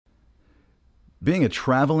Being a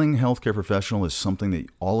traveling healthcare professional is something that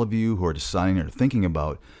all of you who are deciding or thinking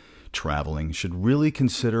about traveling should really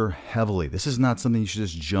consider heavily. This is not something you should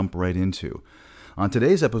just jump right into. On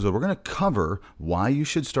today's episode, we're going to cover why you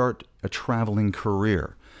should start a traveling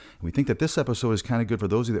career. We think that this episode is kind of good for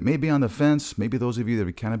those of you that may be on the fence, maybe those of you that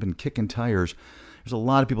have kind of been kicking tires. There's a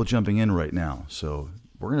lot of people jumping in right now. So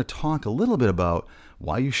we're going to talk a little bit about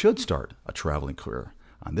why you should start a traveling career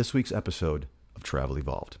on this week's episode of Travel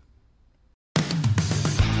Evolved.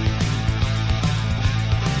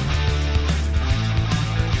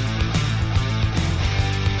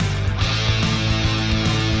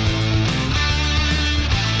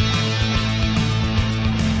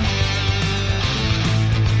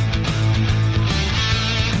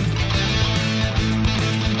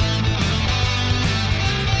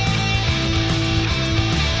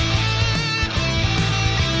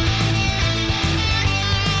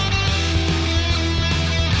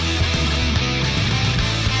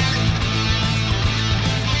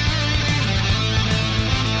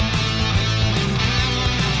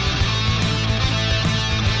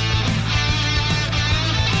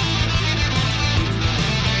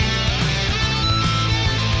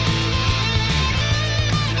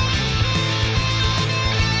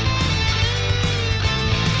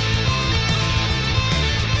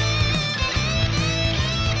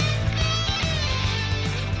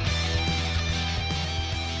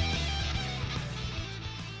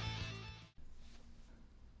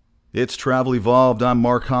 It's Travel Evolved. I'm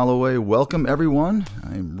Mark Holloway. Welcome, everyone.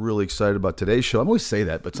 I'm really excited about today's show. I always say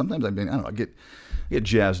that, but sometimes I get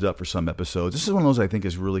jazzed up for some episodes. This is one of those I think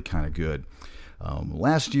is really kind of good.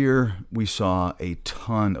 Last year, we saw a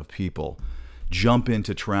ton of people jump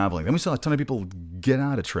into traveling. Then we saw a ton of people get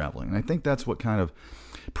out of traveling. And I think that's what kind of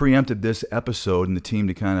preempted this episode and the team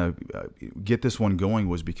to kind of get this one going,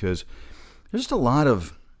 was because there's just a lot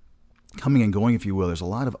of coming and going, if you will. There's a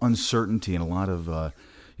lot of uncertainty and a lot of...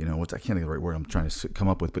 I can't think of the right word I'm trying to come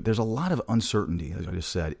up with, but there's a lot of uncertainty, as I just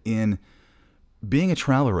said, in being a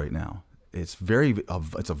traveler right now. It's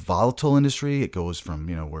a volatile industry. It goes from,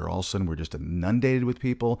 where all of a sudden we're just inundated with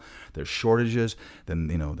people. There's shortages. Then,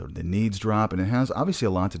 the needs drop. And it has obviously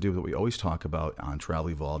a lot to do with what we always talk about on Travel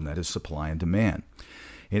Evolved, and that is supply and demand.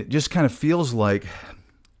 And it just kind of feels like,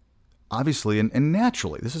 obviously, and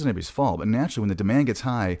naturally, this isn't anybody's fault, but naturally when the demand gets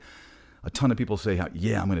high, a ton of people say,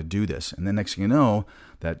 yeah, I'm going to do this. And then next thing you know,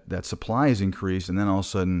 that supply is increased, and then all of a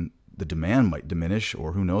sudden the demand might diminish,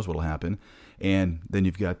 or who knows what will happen. And then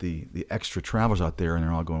you've got the extra travelers out there, and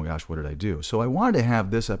they're all going, gosh, what did I do? So I wanted to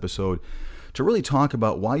have this episode to really talk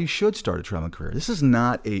about why you should start a traveling career. This is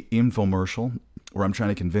not an infomercial where I'm trying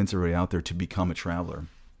to convince everybody out there to become a traveler.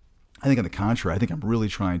 I think on the contrary, I think I'm really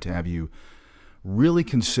trying to have you really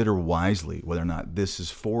consider wisely whether or not this is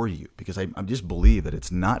for you, because I just believe that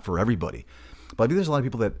it's not for everybody. But I think there's a lot of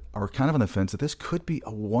people that are kind of on the fence that this could be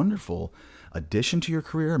a wonderful addition to your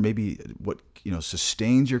career, maybe what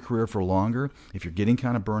sustains your career for longer. If you're getting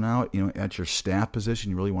kind of burnout, at your staff position,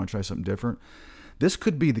 you really want to try something different. This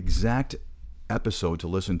could be the exact episode to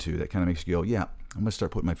listen to that kind of makes you go, yeah, I'm going to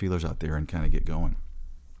start putting my feelers out there and kind of get going.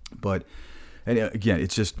 But and again,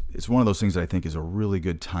 it's one of those things that I think is a really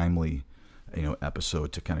good, timely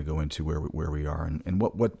episode to kind of go into where we are and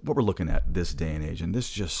what we're looking at this day and age. And this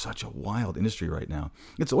is just such a wild industry right now.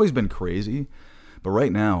 It's always been crazy, but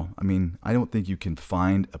right now, I don't think you can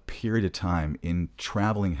find a period of time in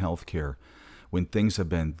traveling healthcare when things have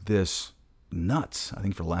been this nuts, I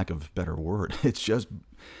think, for lack of a better word. It's just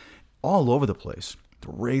all over the place.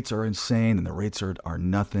 The rates are insane, and the rates are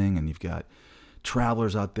nothing, and you've got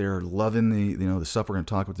travelers out there loving the stuff we're going to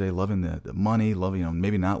talk about today, loving the money, loving,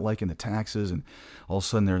 maybe not liking the taxes, and all of a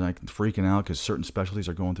sudden they're like freaking out because certain specialties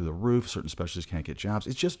are going through the roof, certain specialties can't get jobs.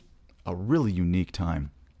 It's just a really unique time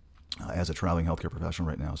as a traveling healthcare professional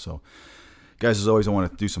right now. So guys, as always, I want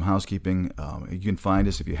to do some housekeeping. You can find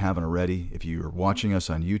us if you haven't already. If you're watching us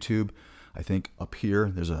on YouTube, I think up here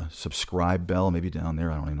there's a subscribe bell, maybe down there.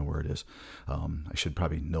 I don't even know where it is. I should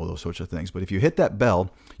probably know those sorts of things. But if you hit that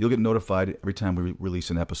bell, you'll get notified every time we release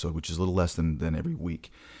an episode, which is a little less than every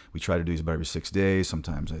week. We try to do these about every 6 days.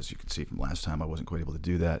 Sometimes, as you can see from last time, I wasn't quite able to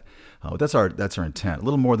do that. But that's our intent. A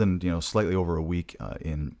little more than slightly over a week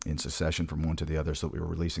in succession from one to the other, so that we were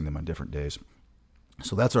releasing them on different days.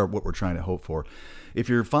 So that's what we're trying to hope for. If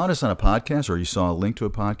you found us on a podcast or you saw a link to a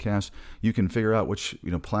podcast, you can figure out which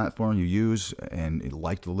platform you use and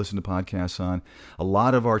like to listen to podcasts on. A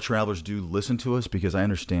lot of our travelers do listen to us because I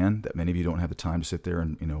understand that many of you don't have the time to sit there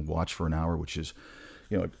and watch for an hour, which is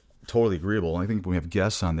totally agreeable. And I think when we have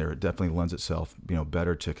guests on there, it definitely lends itself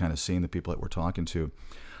better to kind of seeing the people that we're talking to.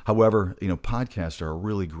 However, podcasts are a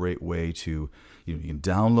really great way to You can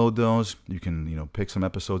download those. You can pick some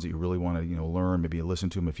episodes that you really want to learn. Maybe you listen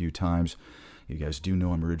to them a few times. You guys do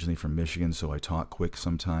know I'm originally from Michigan, so I talk quick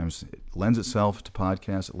sometimes. It lends itself to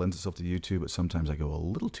podcasts. It lends itself to YouTube, but sometimes I go a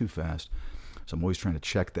little too fast. So I'm always trying to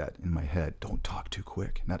check that in my head. Don't talk too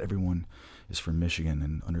quick. Not everyone is from Michigan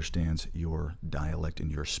and understands your dialect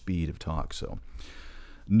and your speed of talk. So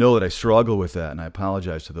know that I struggle with that, and I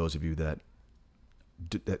apologize to those of you that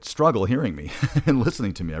struggle hearing me and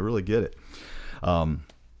listening to me. I really get it.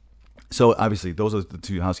 So obviously, those are the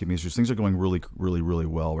two housekeeping issues. Things are going really, really, really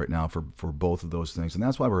well right now for both of those things, and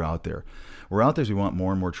that's why we're out there. We're out there because we want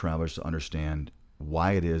more and more travelers to understand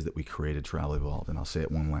why it is that we created Travel Evolved. And I'll say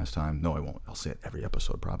it one last time. No, I won't. I'll say it every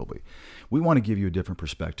episode probably. We want to give you a different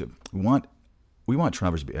perspective. We want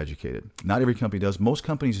travelers to be educated. Not every company does. Most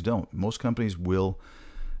companies don't. Most companies will,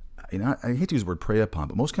 I hate to use the word prey upon,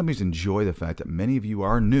 but most companies enjoy the fact that many of you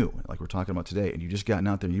are new, like we're talking about today, and you've just gotten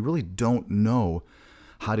out there and you really don't know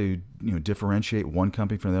how to differentiate one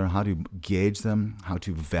company from another, how to gauge them, how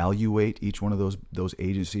to evaluate each one of those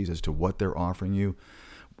agencies as to what they're offering you.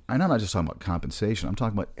 And I'm not just talking about compensation. I'm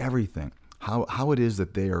talking about everything, how it is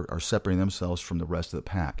that they are separating themselves from the rest of the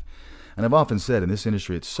pack. And I've often said in this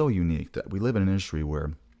industry, it's so unique that we live in an industry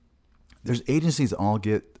where there's agencies that all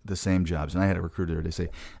get the same jobs. And I had a recruiter today say,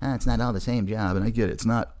 it's not all the same job. And I get it.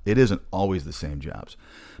 It isn't always the same jobs.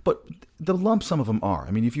 But the lump sum of them are.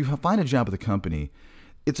 I mean, if you find a job with a company,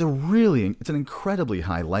 it's an incredibly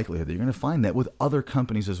high likelihood that you're going to find that with other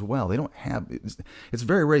companies as well. They don't have, it's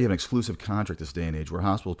very rare you have an exclusive contract this day and age where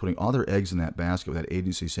hospitals putting all their eggs in that basket with that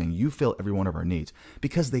agency saying, you fill every one of our needs,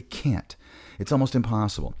 because they can't. It's almost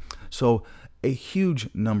impossible. So a huge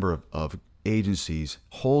number of agencies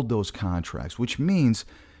hold those contracts, which means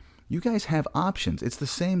you guys have options. It's the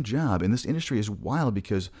same job, and this industry is wild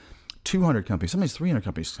because 200 companies, sometimes 300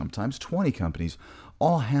 companies, sometimes 20 companies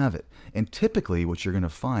all have it. And typically what you're going to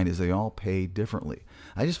find is they all pay differently.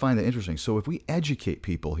 I just find that interesting. So if we educate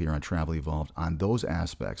people here on Travel Evolved on those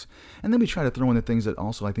aspects, and then we try to throw in the things that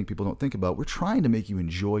also I think people don't think about, we're trying to make you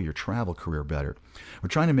enjoy your travel career better. We're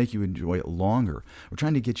trying to make you enjoy it longer. We're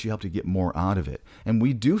trying to get you help to get more out of it. And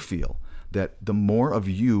we do feel that the more of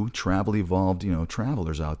you Travel Evolved,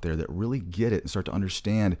 travelers out there that really get it and start to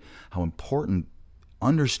understand how important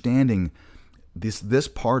understanding this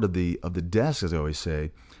part of the desk, as I always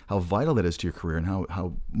say, how vital that is to your career and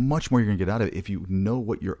how much more you're going to get out of it if you know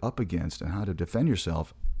what you're up against and how to defend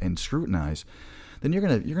yourself and scrutinize, then you're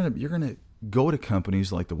gonna go to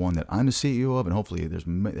companies like the one that I'm the CEO of, and hopefully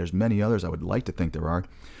there's many others I would like to think there are,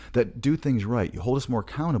 that do things right. You hold us more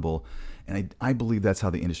accountable, and I believe that's how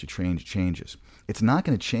the industry changes. It's not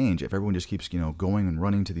going to change if everyone just keeps going and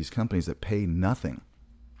running to these companies that pay nothing,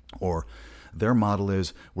 or their model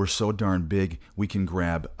is, we're so darn big, we can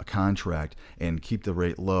grab a contract and keep the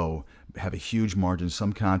rate low, have a huge margin,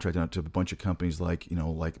 some contract out to a bunch of companies like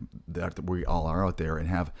that we all are out there, and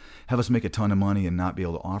have us make a ton of money and not be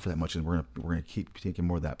able to offer that much, and we're gonna keep taking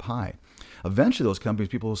more of that pie. Eventually, those companies,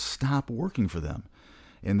 people will stop working for them,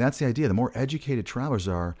 and that's the idea. The more educated travelers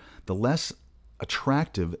are, the less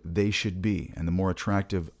attractive they should be, and the more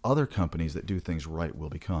attractive other companies that do things right will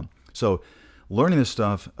become. So, learning this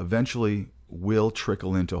stuff eventually will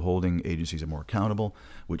trickle into holding agencies more accountable,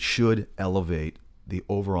 which should elevate the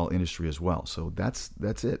overall industry as well. So that's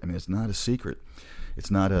it. I mean, it's not a secret.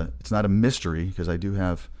 It's not a mystery, because I do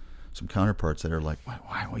have some counterparts that are like,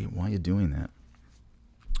 why are you doing that?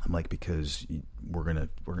 I'm like, because we're gonna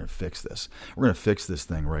fix this. We're gonna fix this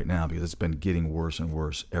thing right now, because it's been getting worse and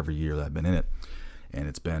worse every year that I've been in it, and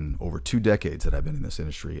it's been over 2 decades that I've been in this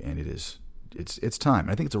industry, and it's time.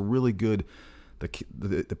 I think it's a really good.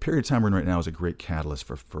 The period of time we're in right now is a great catalyst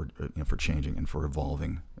for changing and for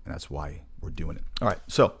evolving, and that's why we're doing it. All right,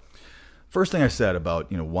 so first thing I said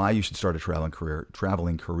about why you should start a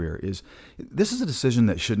traveling career is this is a decision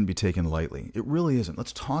that shouldn't be taken lightly. It really isn't.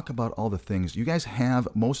 Let's talk about all the things you guys have.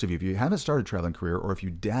 Most of you, if you haven't started a traveling career, or if you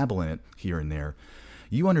dabble in it here and there,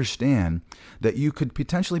 you understand that you could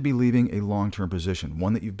potentially be leaving a long-term position,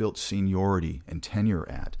 one that you've built seniority and tenure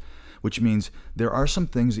at, which means there are some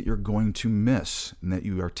things that you're going to miss and that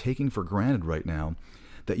you are taking for granted right now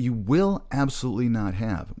that you will absolutely not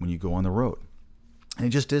have when you go on the road. And it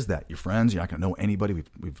just is that. Your friends, you're not going to know anybody.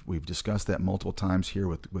 We've discussed that multiple times here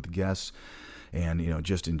with guests, and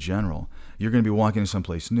just in general. You're going to be walking into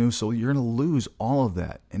someplace new, so you're going to lose all of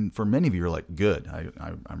that. And for many of you, you're like, good,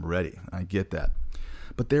 I'm ready. I get that.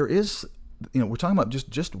 But there is... we're talking about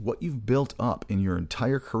just what you've built up in your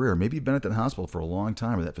entire career. Maybe you've been at that hospital for a long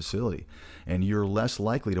time, or that facility, and you're less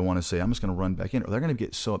likely to want to say, I'm just going to run back in. Or they're going to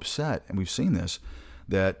get so upset, and we've seen this,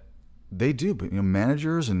 that they do, but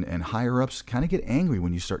managers and higher ups kind of get angry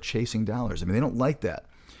when you start chasing dollars. I mean, they don't like that.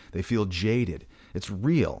 They feel jaded. It's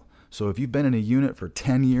real. So if you've been in a unit for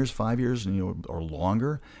 10 years, 5 years, or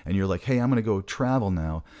longer, and you're like, hey, I'm going to go travel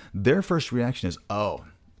now, their first reaction is, oh,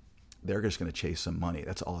 they're just going to chase some money.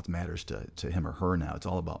 That's all that matters to him or her now. It's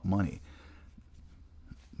all about money.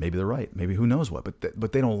 Maybe they're right. Maybe who knows what.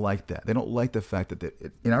 But they don't like that. They don't like the fact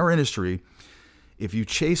that in our industry, if you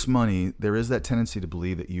chase money, there is that tendency to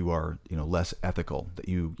believe that you are, less ethical, that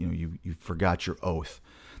you forgot your oath,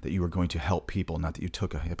 that you were going to help people, not that you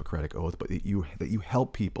took a Hippocratic oath, but that you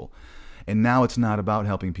help people. And now it's not about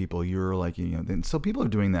helping people. You're like, and so people are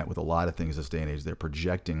doing that with a lot of things this day and age. They're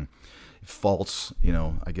projecting false,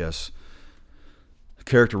 I guess,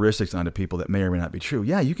 characteristics onto people that may or may not be true.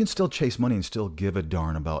 Yeah, you can still chase money and still give a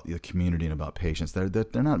darn about the community and about patients.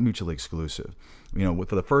 They're not mutually exclusive.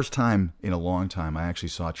 For the first time in a long time, I actually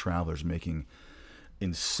saw travelers making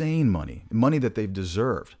insane money that they've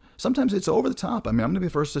deserved. Sometimes it's over the top. I mean, I'm going to be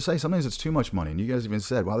the first to say sometimes it's too much money. And you guys even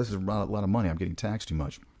said, wow, this is a lot of money. I'm getting taxed too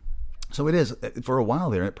much. So it is for a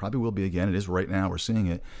while there. It probably will be again. It is right now. We're seeing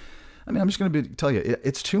it. I mean, I'm just going to tell you,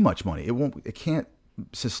 it's too much money. It can't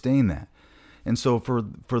sustain that. And so for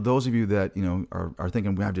those of you that are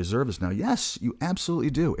thinking, well, I deserve this now, yes, you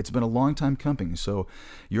absolutely do. It's been a long time coming. So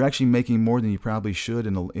you're actually making more than you probably should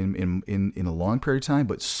in a long period of time.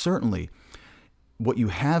 But certainly, what you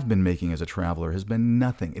have been making as a traveler has been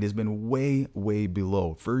nothing. It has been way, way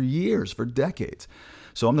below for years, for decades.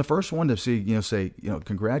 So I'm the first one to say,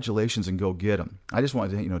 congratulations and go get them. I just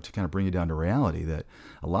wanted to, to kind of bring you down to reality that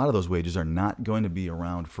a lot of those wages are not going to be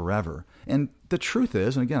around forever. And the truth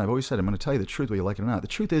is, and again, I've always said, I'm going to tell you the truth, whether you like it or not. The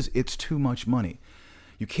truth is, it's too much money.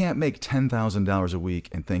 You can't make $10,000 a week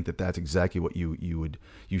and think that that's exactly what you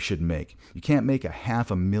should make. You can't make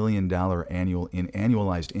 $500,000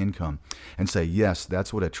 annualized income and say, yes,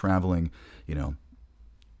 that's what a traveling,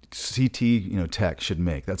 CT, tech should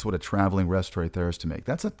make. That's what a traveling respiratory therapist to make.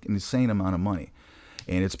 That's an insane amount of money.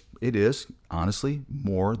 And it is, honestly,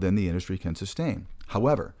 more than the industry can sustain.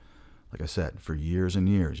 However, like I said, for years and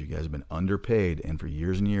years, you guys have been underpaid. And for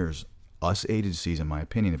years and years, us agencies, in my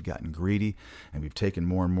opinion, have gotten greedy. And we've taken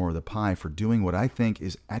more and more of the pie for doing what I think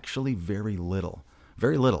is actually very little,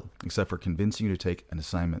 except for convincing you to take an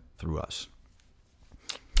assignment through us.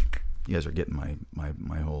 You guys are getting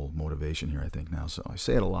my whole motivation here, I think, now. So I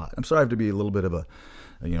say it a lot. I'm sorry I have to be a little bit of a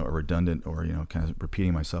redundant or, kind of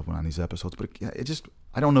repeating myself on these episodes. But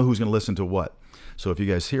I don't know who's going to listen to what. So if you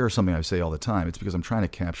guys hear something I say all the time, it's because I'm trying to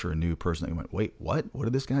capture a new person that went, wait, what? What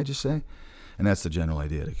did this guy just say? And that's the general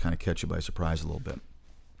idea, to kind of catch you by surprise a little bit.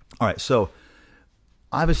 All right, so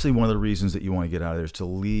obviously one of the reasons that you want to get out of there is to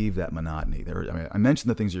leave that monotony. I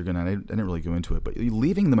mentioned the things you're going to, I didn't really go into it, but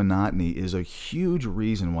leaving the monotony is a huge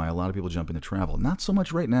reason why a lot of people jump into travel. Not so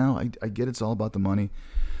much right now. I get it's all about the money,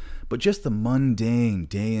 but just the mundane,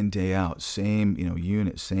 day in, day out, same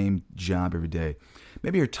unit, same job every day.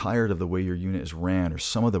 Maybe you're tired of the way your unit is ran, or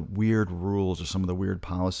some of the weird rules, or some of the weird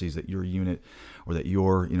policies that your unit or that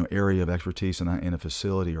your area of expertise in a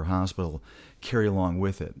facility or hospital carry along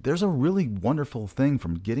with it. There's a really wonderful thing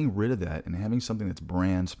from getting rid of that and having something that's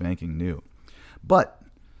brand spanking new. But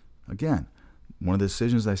again, one of the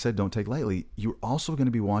decisions I said don't take lightly. You're also going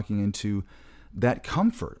to be walking into that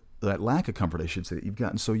comfort, that lack of comfort, I should say, that you've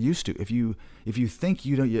gotten so used to. If you think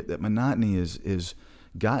you don't yet, that monotony is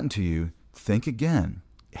gotten to you, think again.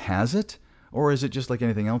 Has it? Or is it just like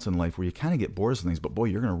anything else in life where you kind of get bored of some things, but boy,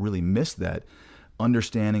 you're going to really miss that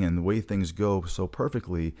understanding and the way things go so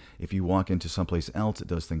perfectly if you walk into someplace else that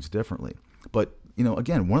does things differently. But,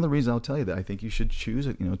 again, one of the reasons I'll tell you that I think you should choose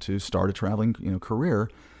it, to start a traveling, career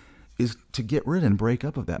is to get rid and break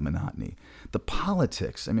up of that monotony. The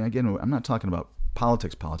politics, again, I'm not talking about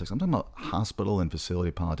politics. I'm talking about hospital and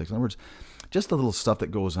facility politics. In other words, just the little stuff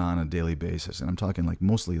that goes on a daily basis. And I'm talking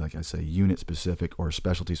mostly, like I say, unit specific or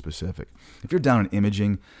specialty specific. If you're down in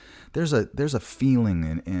imaging, there's a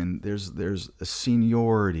feeling and there's a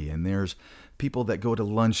seniority, and there's people that go to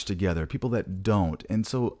lunch together, people that don't. And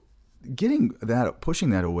so pushing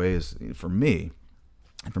that away is, for me,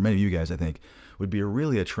 and for many of you guys, I think, would be a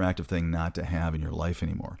really attractive thing not to have in your life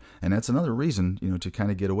anymore. And that's another reason, to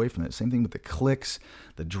kind of get away from that. Same thing with the cliques,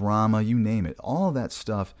 the drama, you name it. All of that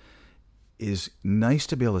stuff is nice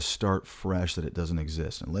to be able to start fresh, that it doesn't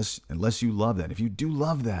exist. Unless you love that. If you do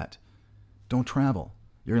love that, don't travel.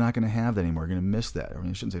 You're not going to have that anymore. You're going to miss that.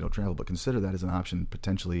 I shouldn't say don't travel, but consider that as an option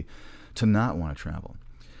potentially to not want to travel.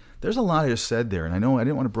 There's a lot I just said there, and I know I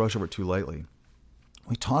didn't want to brush over it too lightly.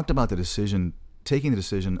 We talked about taking the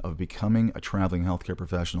decision of becoming a traveling healthcare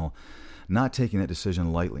professional, not taking that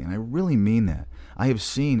decision lightly. And I really mean that. I have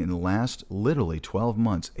seen in the last literally 12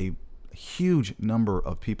 months a huge number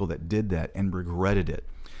of people that did that and regretted it.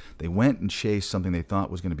 They went and chased something they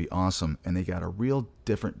thought was going to be awesome, and they got a real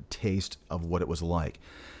different taste of what it was like.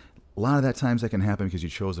 A lot of that times that can happen because you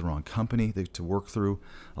chose the wrong company to work through.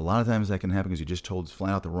 A lot of times that can happen because you just told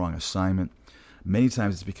flat out the wrong assignment. Many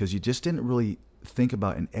times it's because you just didn't really think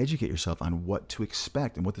about and educate yourself on what to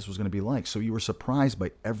expect and what this was going to be like. So you were surprised by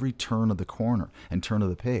every turn of the corner and turn of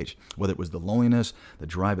the page, whether it was the loneliness, the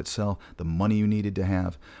drive itself, the money you needed to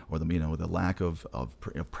have, or the lack of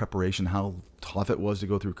preparation, how tough it was to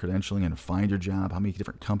go through credentialing and find your job, how many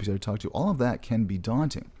different companies I talked to. All of that can be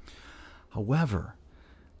daunting. However,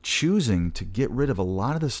 choosing to get rid of a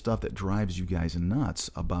lot of the stuff that drives you guys nuts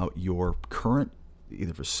about your current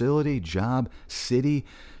either facility, job, city,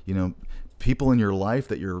 people in your life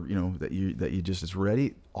that you just is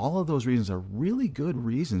ready. All of those reasons are really good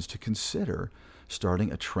reasons to consider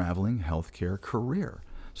starting a traveling healthcare career.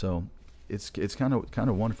 So it's kind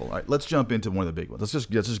of wonderful. All right, let's jump into one of the big ones. Let's just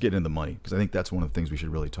get into the money, because I think that's one of the things we should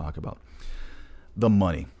really talk about. The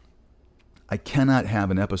money. I cannot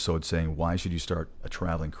have an episode saying why should you start a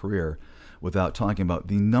traveling career without talking about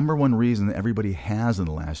the number one reason that everybody has in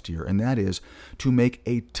the last year, and that is to make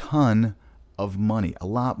a ton of money, a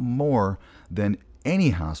lot more than any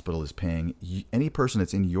hospital is paying any person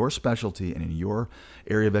that's in your specialty and in your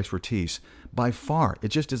area of expertise. By far,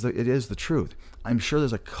 it is the truth. I'm sure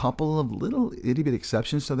there's a couple of little itty-bitty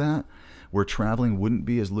exceptions to that where traveling wouldn't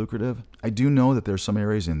be as lucrative. I do know that there's some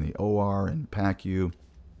areas in the OR and PACU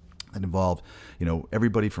that involve,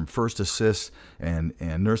 everybody from first assist and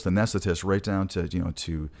nurse anesthetist right down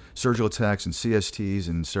to surgical techs and CSTs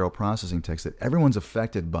and sterile processing techs, that everyone's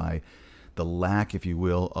affected by the lack, if you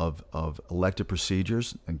will, of elective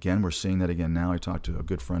procedures. Again, we're seeing that again now. I talked to a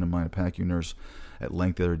good friend of mine, a PACU nurse, at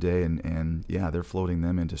length the other day, and yeah, they're floating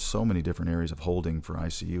them into so many different areas of holding for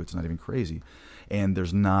ICU. It's not even crazy. And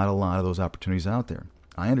there's not a lot of those opportunities out there.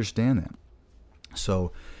 I understand that.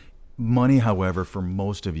 So money, however, for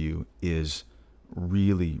most of you is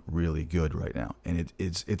really, really good right now. And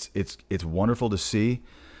it's wonderful to see.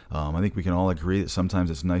 I think we can all agree that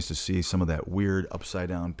sometimes it's nice to see some of that weird upside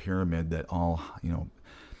down pyramid that all,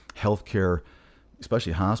 healthcare,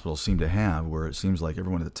 especially hospitals, seem to have, where it seems like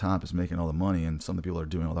everyone at the top is making all the money and some of the people that are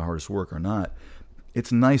doing all the hardest work are not.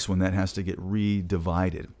 It's nice when that has to get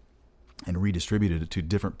redivided and redistributed to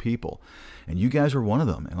different people. And you guys are one of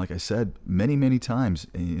them. And like I said many, many times,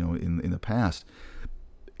 in the past,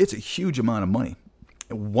 it's a huge amount of money.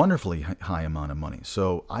 A wonderfully high amount of money.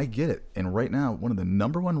 So I get it. And right now, one of the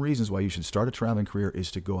number one reasons why you should start a traveling career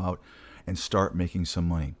is to go out and start making some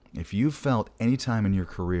money. If you felt any time in your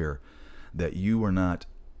career that you were not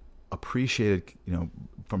appreciated,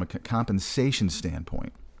 from a compensation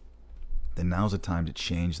standpoint, then now's the time to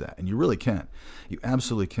change that. And you really can. You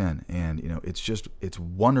absolutely can. And, it's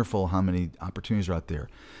wonderful how many opportunities are out there.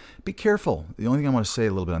 Be careful. The only thing I want to say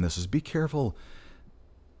a little bit on this is be careful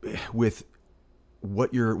with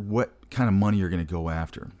what kind of money you're going to go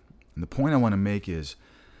after. And the point I want to make is,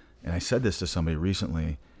 and I said this to somebody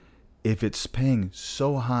recently, if it's paying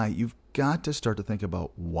so high, you've got to start to think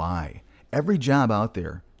about why. Every job out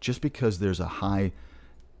there, just because there's a high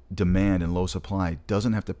demand and low supply,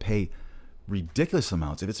 doesn't have to pay ridiculous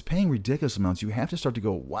amounts. If it's paying ridiculous amounts, you have to start to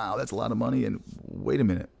go, wow, that's a lot of money. And wait a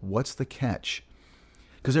minute, what's the catch?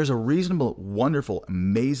 Because there's a reasonable, wonderful,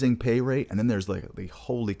 amazing pay rate, and then there's like the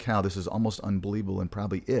holy cow, this is almost unbelievable, and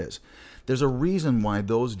probably is. There's a reason why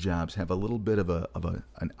those jobs have a little bit of a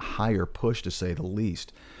higher push, to say the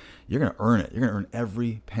least. You're going to earn it. You're going to earn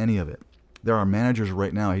every penny of it. There are managers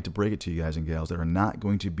right now, I hate to break it to you guys and gals, that are not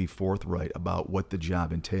going to be forthright about what the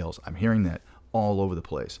job entails. I'm hearing that all over the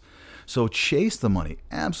place. So chase the money,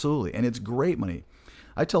 absolutely, and it's great money.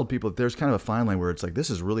 I tell people that there's kind of a fine line where it's like,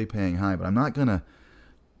 this is really paying high, but I'm not going to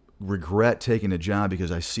regret taking a job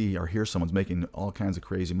because I see or hear someone's making all kinds of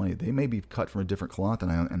crazy money. They may be cut from a different cloth,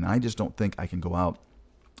 and I just don't think I can go out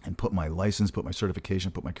and put my license, put my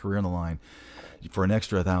certification, put my career on the line for an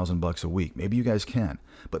extra $1,000 a week. Maybe you guys can,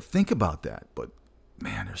 but think about that. But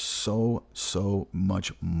man, there's so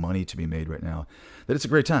much money to be made right now that it's a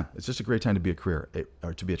great time. It's just a great time to be a career,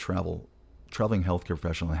 or to be a traveling healthcare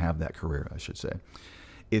professional and have that career, I should say.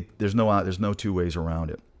 There's no two ways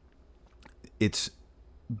around it.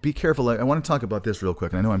 Be careful. I want to talk about this real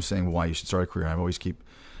quick. And I know I'm saying why you should start a career. I always keep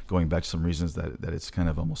going back to some reasons that it's kind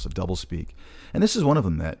of almost a double speak. And this is one of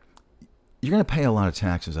them, that you're going to pay a lot of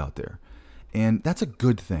taxes out there. And that's a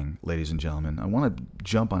good thing, ladies and gentlemen. I want to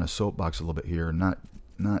jump on a soapbox a little bit here, not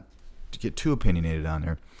to get too opinionated on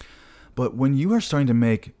there. But when you are starting to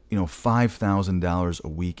make, $5,000 a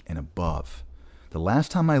week and above, the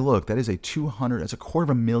last time I looked, that's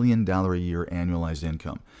 $250,000 a year annualized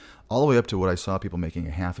income. all the way up to what I saw people making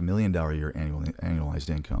a $500,000 a year annualized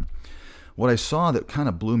income. What I saw that kind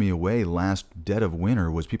of blew me away last dead of winter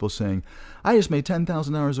was people saying, I just made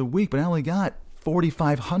 $10,000 a week, but I only got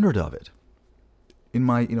 $4,500 of it in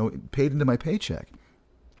my, paid into my paycheck.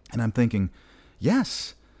 And I'm thinking,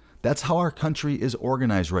 yes, that's how our country is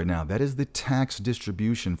organized right now. That is the tax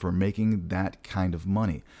distribution for making that kind of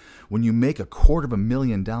money. When you make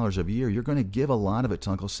 $250,000 a year, you're going to give a lot of it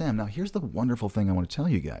to Uncle Sam. Now, here's the wonderful thing I want to tell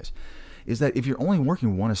you guys, is that if you're only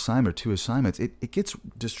working one assignment or two assignments, it gets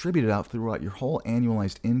distributed out throughout your whole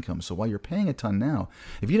annualized income. So while you're paying a ton now,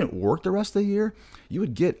 if you didn't work the rest of the year, you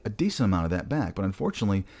would get a decent amount of that back. But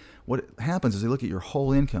unfortunately, what happens is they look at your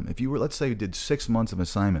whole income. If you were, let's say you did 6 months of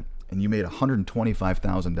assignment and you made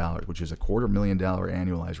 $125,000, which is $250,000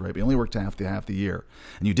 annualized, right? But you only worked half the year,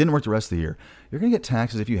 and you didn't work the rest of the year, you're going to get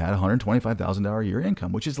taxes if you had $125,000 a year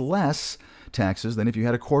income, which is less taxes than if you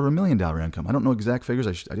had $250,000 income. I don't know exact figures.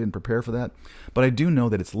 I didn't prepare for that, but I do know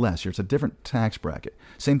that it's less. It's a different tax bracket.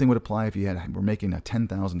 Same thing would apply if you were making a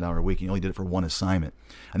 $10,000 a week and you only did it for one assignment,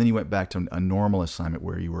 and then you went back to a normal assignment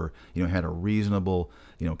where you were, had a reasonable,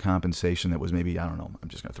 compensation that was maybe, I don't know, I'm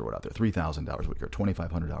just going to throw it out there, $3,000 a week or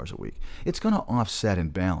 $2,500 a week. It's going to offset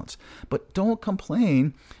and balance. But don't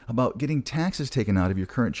complain about getting taxes taken out of your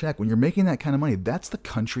current check. When you're making that kind of money, that's the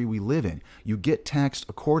country we live in. You get taxed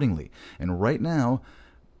accordingly. And right now,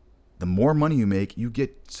 the more money you make, you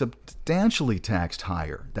get substantially taxed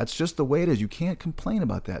higher. That's just the way it is. You can't complain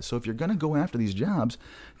about that. So if you're going to go after these jobs,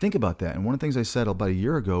 think about that. And one of the things I said about a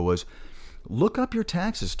year ago was, look up your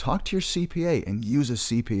taxes, talk to your CPA, and use a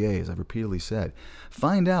CPA, as I've repeatedly said.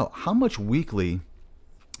 Find out how much weekly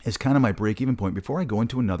is kind of my break-even point before I go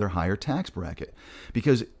into another higher tax bracket.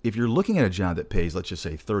 Because if you're looking at a job that pays, let's just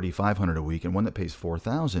say $3,500 a week and one that pays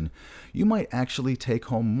 $4,000, you might actually take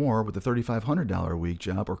home more with the $3,500 a week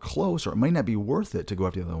job, or close, or it might not be worth it to go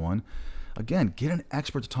after the other one. Again, get an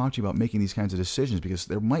expert to talk to you about making these kinds of decisions, because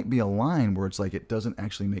there might be a line where it's like it doesn't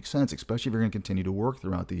actually make sense, especially if you're going to continue to work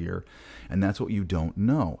throughout the year, and that's what you don't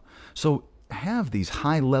know. So have these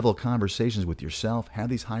high-level conversations with yourself, have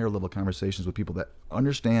these higher-level conversations with people that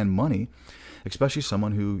understand money, especially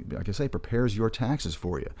someone who, like I say, prepares your taxes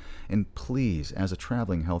for you. And please, as a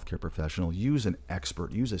traveling healthcare professional, use an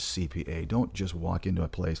expert, use a CPA. Don't just walk into a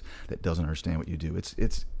place that doesn't understand what you do.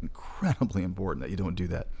 It's incredibly important that you don't do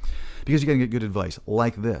that, because you're going to get good advice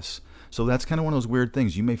like this. So that's kind of one of those weird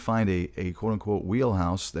things. You may find a quote-unquote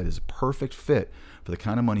wheelhouse that is a perfect fit for the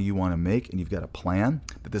kind of money you want to make, and you've got a plan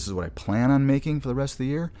that this is what I plan on making for the rest of the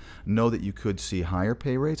year. Know that you could see higher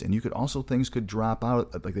pay rates, and you could also, things could drop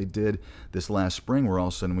out like they did this last spring, where all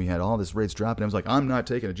of a sudden we had all this rates drop, and I was like, I'm not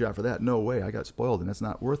taking a job for that. No way. I got spoiled, and that's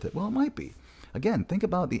not worth it. Well, it might be. Again, think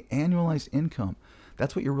about the annualized income.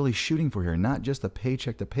 That's what you're really shooting for here, not just the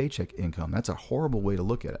paycheck-to-paycheck income. That's a horrible way to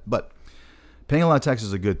look at it. But paying a lot of taxes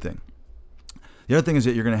is a good thing. The other thing is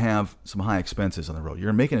that you're going to have some high expenses on the road.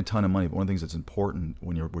 You're making a ton of money, but one of the things that's important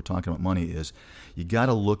when we're talking about money is you got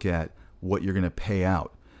to look at what you're going to pay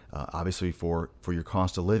out, obviously for your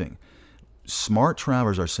cost of living. Smart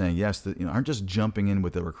travelers are saying yes, that aren't just jumping in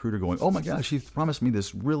with a recruiter going, oh my gosh, she promised me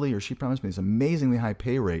this really, or she promised me this amazingly high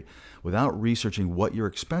pay rate, without researching what your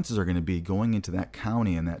expenses are going to be going into that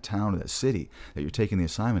county and that town or that city that you're taking the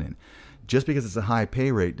assignment in. Just because it's a high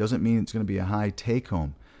pay rate doesn't mean it's going to be a high take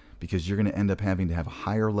home, because you're going to end up having to have a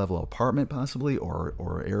higher level apartment possibly, or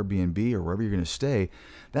Airbnb, or wherever you're going to stay.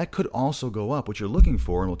 That could also go up. What you're looking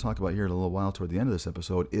for, and we'll talk about here in a little while toward the end of this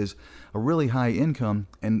episode, is a really high income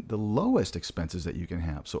and the lowest expenses that you can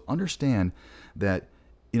have. So understand that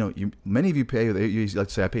many of you pay,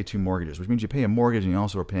 let's say I pay 2 mortgages, which means you pay a mortgage and you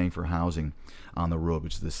also are paying for housing on the road,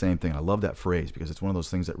 which is the same thing. I love that phrase, because it's one of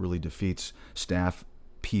those things that really defeats staff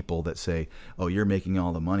people that say, oh, you're making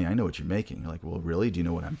all the money. I know what you're making. You're like, well, really? Do you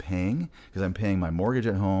know what I'm paying? Because I'm paying my mortgage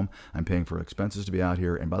at home. I'm paying for expenses to be out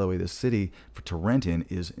here. And by the way, this city to rent in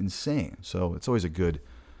is insane. So it's always a good,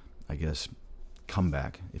 I guess,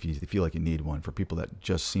 comeback if you feel like you need one, for people that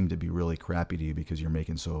just seem to be really crappy to you because you're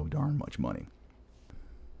making so darn much money.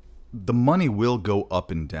 The money will go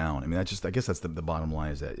up and down. I mean, I guess that's the bottom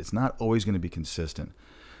line, is that it's not always going to be consistent.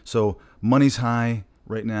 So money's high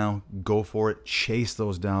right now, go for it, chase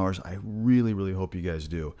those dollars. I really, really hope you guys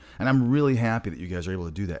do. And I'm really happy that you guys are able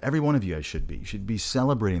to do that. Every one of you guys should be. You should be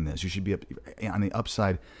celebrating this. You should be on the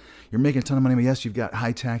upside. You're making a ton of money. Yes, you've got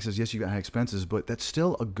high taxes. Yes, you've got high expenses, but that's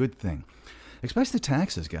still a good thing. Especially the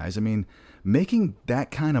taxes, guys. I mean, making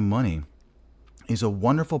that kind of money is a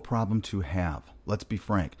wonderful problem to have. let's be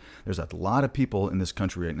frank. There's a lot of people in this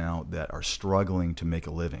country right now that are struggling to make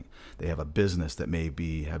a living. They have a business that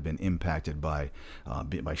have been impacted by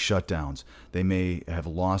shutdowns. They may have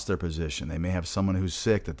lost their position. They may have someone who's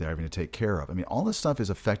sick that they're having to take care of. I mean, all this stuff is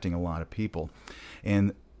affecting a lot of people,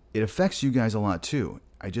 and it affects you guys a lot too.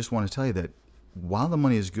 I just want to tell you that while the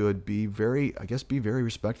money is good, be very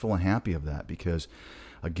respectful and happy of that, because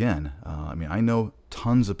again, I know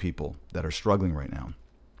tons of people that are struggling right now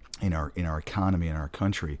in our economy, in our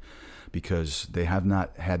country, because they have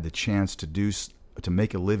not had the chance to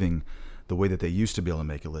make a living the way that they used to be able to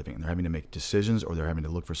make a living. They're having to make decisions, or they're having to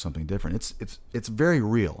look for something different. It's very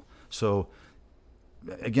real. So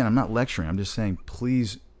again, I'm not lecturing. I'm just saying,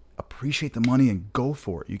 please appreciate the money and go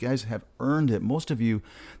for it. You guys have earned it. Most of you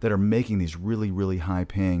that are making these really, really high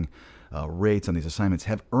paying rates on these assignments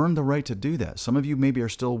have earned the right to do that. Some of you maybe are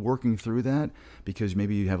still working through that because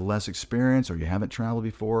maybe you have less experience or you haven't traveled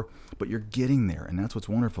before, but you're getting there, and that's what's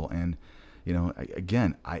wonderful. And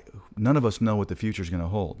again, none of us know what the future is going to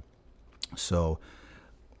hold. So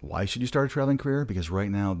why should you start a traveling career? Because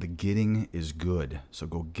right now the getting is good. So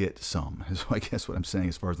go get some, is I guess what I'm saying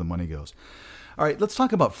as far as the money goes. All right, let's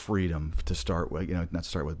talk about freedom to start with,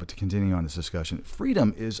 but to continue on this discussion.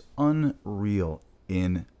 Freedom is unreal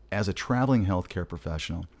as a traveling healthcare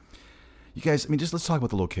professional. You guys, just let's talk about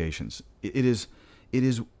the locations. It is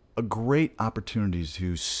a great opportunity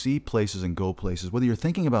to see places and go places, whether you're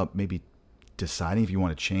thinking about maybe deciding if you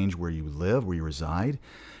want to change where you live, where you reside,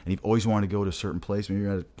 and you've always wanted to go to a certain place. Maybe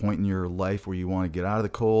you're at a point in your life where you want to get out of the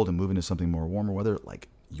cold and move into something more warmer weather, like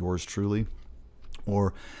yours truly.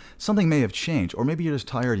 Or something may have changed, or maybe you're just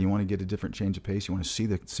tired and you want to get a different change of pace. You want to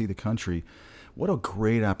see the country. What a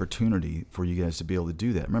great opportunity for you guys to be able to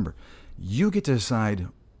do that. Remember, you get to decide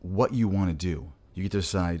what you want to do. You get to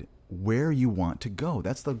decide where you want to go.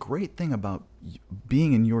 That's the great thing about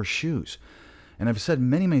being in your shoes. And I've said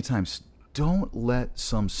many, many times, don't let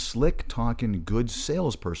some slick talking good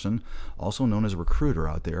salesperson, also known as a recruiter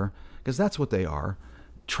out there, because that's what they are,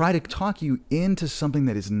 try to talk you into something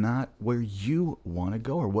that is not where you want to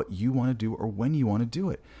go, or what you want to do, or when you want to do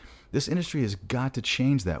it. This industry has got to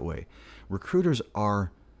change that way. Recruiters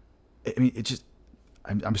are,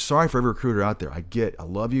 I'm sorry for every recruiter out there. I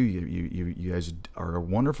love you. You guys are a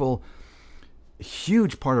wonderful,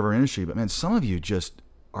 huge part of our industry. But man, some of you just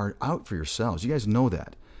are out for yourselves. You guys know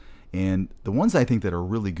that. And the ones I think that are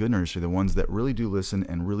really good in our industry, the ones that really do listen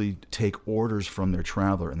and really take orders from their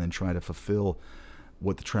traveler and then try to fulfill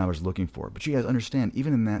what the traveler's looking for. But you guys understand,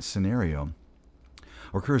 even in that scenario,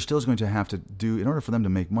 a recruiter still is going to have to do, in order for them to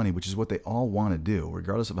make money, which is what they all want to do,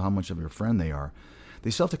 regardless of how much of your friend they are, they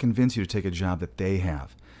still have to convince you to take a job that they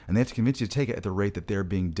have. And they have to convince you to take it at the rate that they're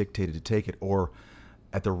being dictated to take it, or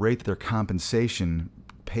at the rate that their compensation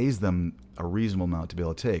pays them a reasonable amount to be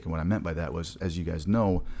able to take. And what I meant by that was, as you guys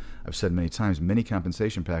know, I've said many times, many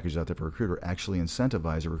compensation packages out there for a recruiter actually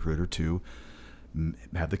incentivize a recruiter to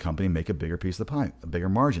have the company make a bigger piece of the pie, a bigger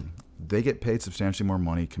margin. They get paid substantially more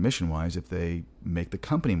money commission-wise if they make the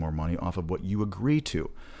company more money off of what you agree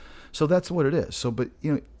to. So that's what it is. So, but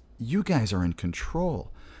you guys are in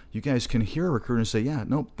control. You guys can hear a recruiter and say, yeah,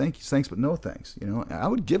 no, thanks, but no thanks. I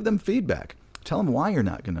would give them feedback. Tell them why you're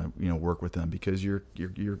not going to work with them, because your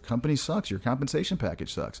company sucks, your compensation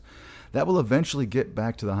package sucks. That will eventually get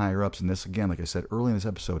back to the higher ups. And this, again, like I said early in this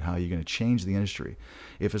episode, how you're going to change the industry.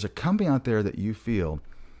 If there's a company out there that you feel,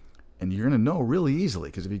 and you're going to know really easily,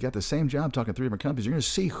 because if you got the same job talking to 3 different companies, you're going to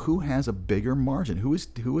see who has a bigger margin, who is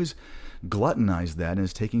gluttonized that and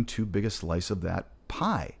is taking too big a slice of that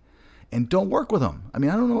pie. And don't work with them. I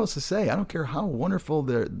don't know what else to say. I don't care how wonderful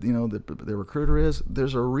their recruiter is.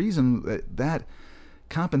 There's a reason that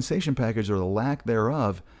compensation package, or the lack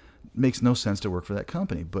thereof, makes no sense to work for that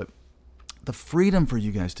company. But the freedom for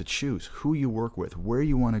you guys to choose who you work with, where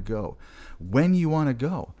you want to go, when you want to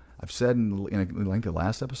go. I've said in the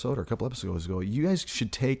last episode or a couple episodes ago, you guys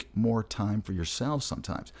should take more time for yourselves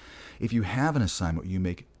sometimes. If you have an assignment where you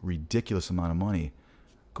make ridiculous amount of money,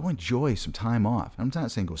 go enjoy some time off. I'm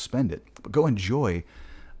not saying go spend it, but go enjoy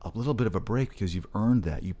a little bit of a break, because you've earned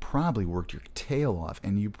that. You probably worked your tail off,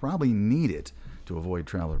 and you probably need it to avoid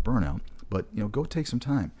traveler burnout. But go take some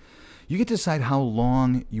time. You get to decide how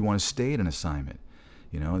long you want to stay at an assignment.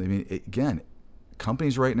 Again,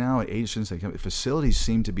 companies right now, agencies, facilities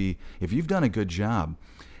seem to be, if you've done a good job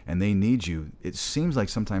and they need you, it seems like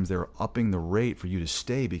sometimes they're upping the rate for you to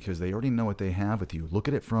stay because they already know what they have with you. Look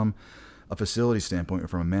at it from a facility standpoint or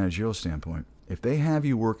from a managerial standpoint. If they have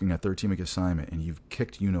you working a 13-week assignment and you've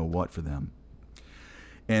kicked what for them,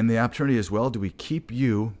 and the opportunity is, well, do we keep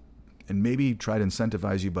you and maybe try to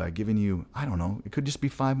incentivize you by giving you, I don't know, it could just be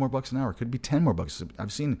 $5 more an hour. It could be $10 more.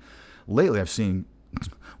 I've seen lately I've seen,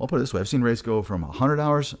 I'll put it this way, I've seen rates go from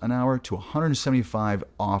 $100 an hour to $175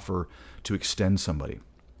 offer to extend somebody,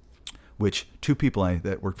 which two people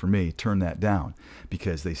that worked for me turned that down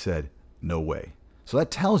because they said, no way. So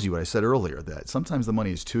that tells you what I said earlier, that sometimes the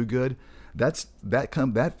money is too good.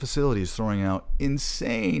 That facility is throwing out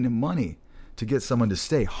insane money to get someone to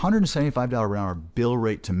stay. $175 an hour bill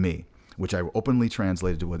rate to me, which I openly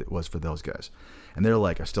translated to what it was for those guys. And they're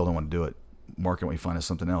like, I still don't want to do it. Mark, can we find us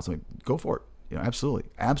something else? I'm like, go for it. Absolutely.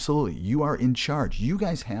 Absolutely. You are in charge. You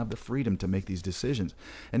guys have the freedom to make these decisions.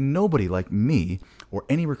 And nobody like me or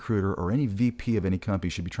any recruiter or any VP of any company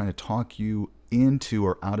should be trying to talk you into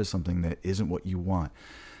or out of something that isn't what you want.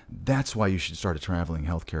 That's why you should start a traveling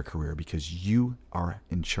healthcare career, because you are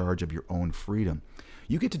in charge of your own freedom.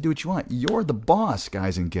 You get to do what you want. You're the boss,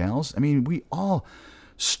 guys and gals. I mean, we all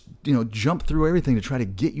jump through everything to try to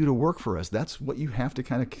get you to work for us. That's what you have to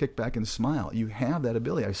kind of kick back and smile. You have that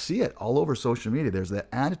ability. I see it all over social media. There's that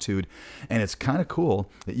attitude, and it's kind of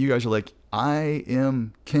cool that you guys are like, I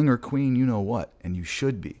am king or queen, you know what, and you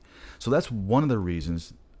should be. So that's one of the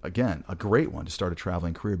reasons, again, a great one to start a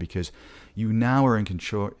traveling career, because you now are in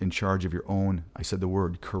charge of your own, I said the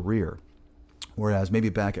word, career. Whereas maybe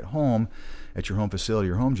back at home, at your home facility,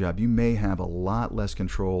 your home job, you may have a lot less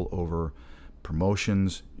control over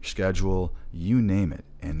promotions, schedule, you name it.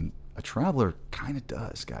 And a traveler kind of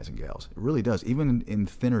does, guys and gals. It really does, even in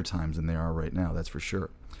thinner times than they are right now, that's for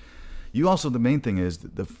sure. You also, the main thing is,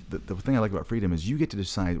 the thing I like about freedom is you get to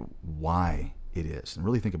decide why it is. And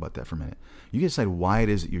really think about that for a minute. You get to decide why it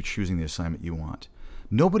is that you're choosing the assignment you want.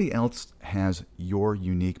 Nobody else has your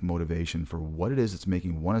unique motivation for what it is that's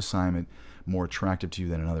making one assignment more attractive to you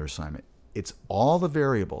than another assignment. It's all the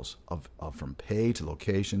variables of from pay to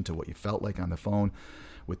location to what you felt like on the phone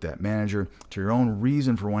with that manager to your own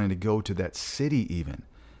reason for wanting to go to that city even.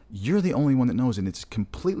 You're the only one that knows, and it's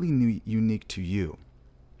completely unique to you,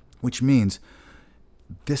 which means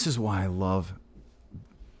this is why I love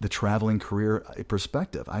the traveling career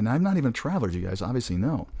perspective. And I'm not even a traveler, you guys obviously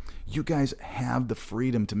know. You guys have the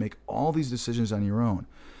freedom to make all these decisions on your own.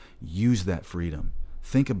 Use that freedom.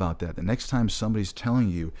 Think about that. The next time somebody's telling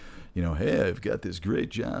you, hey, I've got this great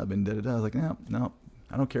job and da-da-da, like, no,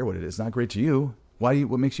 I don't care what it is. It's not great to you.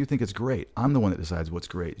 What makes you think it's great? I'm the one that decides what's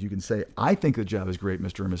great. You can say, I think the job is great,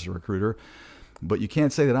 Mr. or Mrs. Recruiter, but you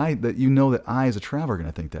can't say that I as a traveler are going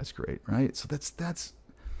to think that's great, right? So that's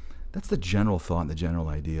the general thought and the general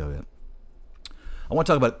idea of it. I want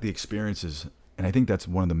to talk about the experiences, and I think that's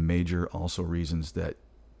one of the major also reasons that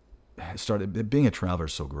being a traveler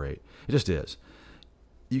is so great. It just is.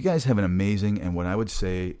 You guys have an amazing and what I would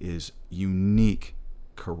say is unique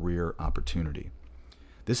career opportunity.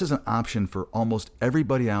 This is an option for almost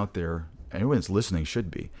everybody out there. Anyone that's listening should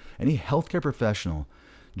be. Any healthcare professional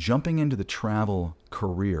jumping into the travel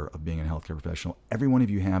career of being a healthcare professional, every one of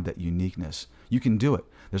you have that uniqueness. You can do it.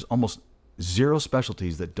 There's almost zero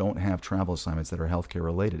specialties that don't have travel assignments that are healthcare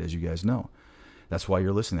related, as you guys know. That's why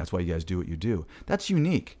you're listening. That's why you guys do what you do. That's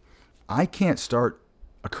unique. I can't start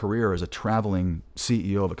a career as a traveling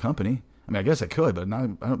CEO of a company. I mean, I guess I could, but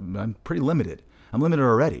I'm pretty limited. I'm limited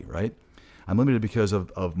already, right? I'm limited because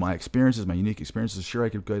of my experiences, my unique experiences. Sure, I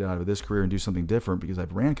could get out of this career and do something different because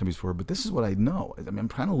I've ran companies before, but this is what I know. I mean, I'm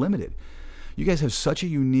kind of limited. You guys have such a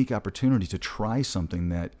unique opportunity to try something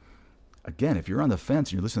that, again, if you're on the fence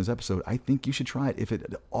and you're listening to this episode, I think you should try it if it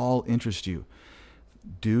at all interests you.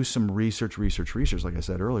 Do some research. Like I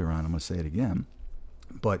said earlier on, I'm going to say it again.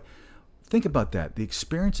 But think about that. The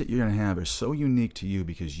experience that you're going to have is so unique to you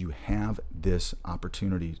because you have this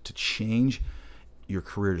opportunity to change your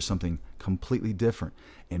career to something completely different.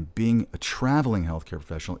 And being a traveling healthcare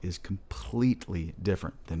professional is completely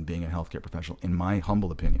different than being a healthcare professional, in my humble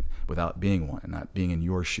opinion, without being one and not being in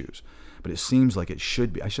your shoes. But it seems like it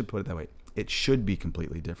should be. I should put it that way. It should be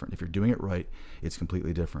completely different. If you're doing it right, it's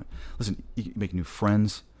completely different. Listen, you make new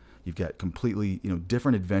friends. You've got completely,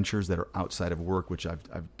 different adventures that are outside of work, which I've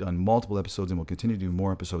done multiple episodes and will continue to do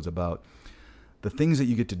more episodes about. The things that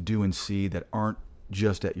you get to do and see that aren't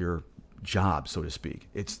just at your job, so to speak.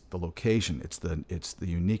 It's the location. It's the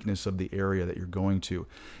uniqueness of the area that you're going to.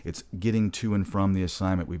 It's getting to and from the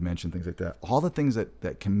assignment. We've mentioned things like that. All the things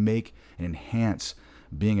that can make and enhance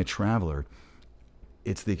being a traveler.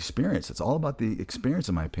 It's the experience. It's all about the experience,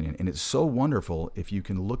 in my opinion. And it's so wonderful if you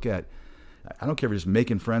can look at, I don't care if you're just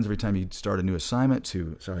making friends every time you start a new assignment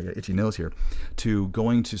sorry, I got itchy nose here, to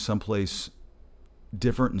going to someplace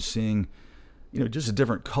different and seeing, just a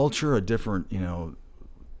different culture, a different,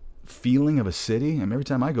 feeling of a city. I mean, every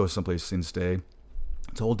time I go someplace and stay,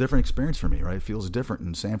 It's a whole different experience for me, right? It feels different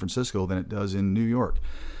in San Francisco than it does in New York.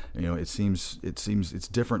 It seems it's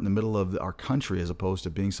different in the middle of our country as opposed to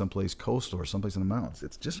being someplace coastal or someplace in the mountains.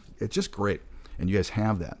 It's just great, and you guys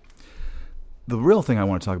have that. The real thing I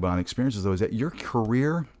want to talk about on experiences, though, is that your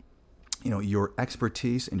career, your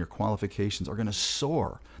expertise and your qualifications are going to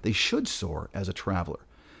soar. They should soar as a traveler.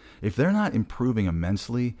 If they're not improving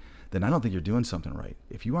immensely, then I don't think you're doing something right.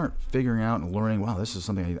 If you aren't figuring out and learning, wow, this is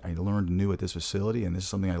something I learned new at this facility, and this is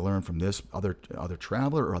something I learned from this other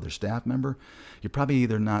traveler or other staff member, you're probably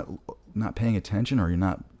either not paying attention or you're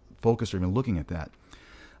not focused or even looking at that.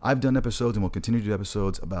 I've done episodes and will continue to do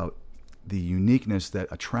episodes about the uniqueness that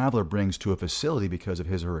a traveler brings to a facility because of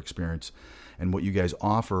his or her experience and what you guys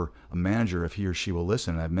offer a manager if he or she will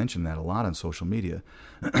listen. And I've mentioned that a lot on social media.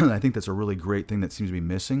 I think that's a really great thing that seems to be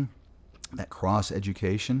missing. That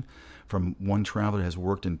cross-education from one traveler that has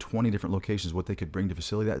worked in 20 different locations, what they could bring to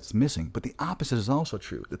facility, that's missing. But the opposite is also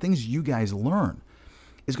true. The things you guys learn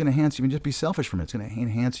is going to enhance, you can just be selfish from it, it's going to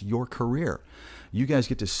enhance your career. You guys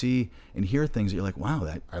get to see and hear things that you're like, wow,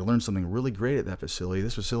 I learned something really great at that facility.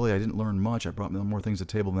 This facility, I didn't learn much. I brought more things to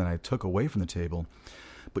the table than I took away from the table.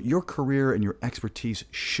 But your career and your expertise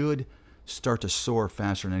should start to soar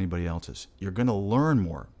faster than anybody else's. You're going to learn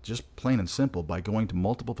more, just plain and simple, by going to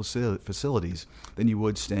multiple facilities than you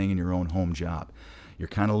would staying in your own home job. You're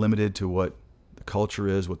kind of limited to what the culture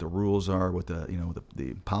is, what the rules are, what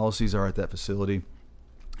the policies are at that facility,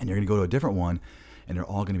 and you're going to go to a different one, and they're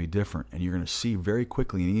all going to be different, and you're going to see very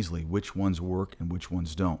quickly and easily which ones work and which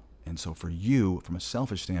ones don't. And so for you, from a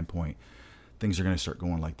selfish standpoint, things are going to start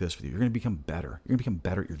going like this with you. You're going to become better. You're going to become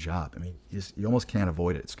better at your job. I mean, you almost can't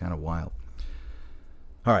avoid it. It's kind of wild.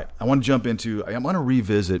 All right, I want to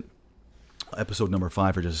revisit episode number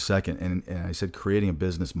 5 for just a second. And I said creating a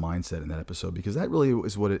business mindset in that episode, because that really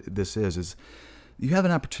is what this is you have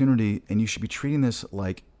an opportunity and you should be treating this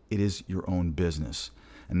like it is your own business.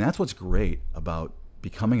 And that's what's great about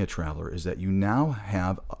becoming a traveler, is that you now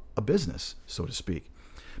have a business, so to speak.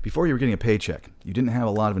 Before, you were getting a paycheck. You didn't have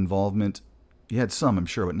a lot of involvement. You had some, I'm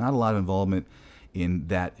sure, but not a lot of involvement in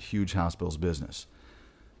that huge hospital's business.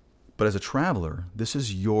 But as a traveler, this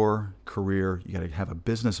is your career. You got to have a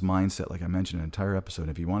business mindset, like I mentioned in an entire episode.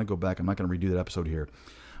 If you want to go back, I'm not going to redo that episode here,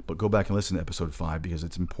 but go back and listen to episode 5, because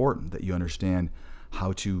it's important that you understand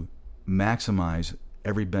how to maximize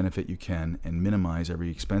every benefit you can and minimize every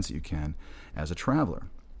expense that you can as a traveler.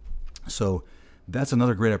 So that's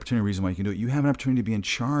another great opportunity, reason why you can do it. You have an opportunity to be in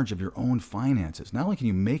charge of your own finances. Not only can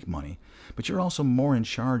you make money, but you're also more in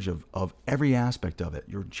charge of every aspect of it.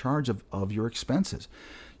 You're in charge of your expenses.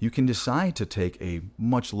 You can decide to take a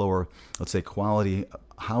much lower, let's say, quality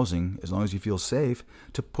housing, as long as you feel safe,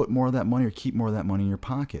 to put more of that money or keep more of that money in your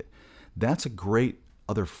pocket. That's a great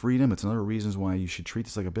other freedom. It's another reason why you should treat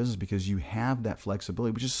this like a business, because you have that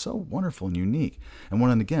flexibility, which is so wonderful and unique. And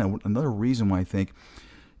another reason why I think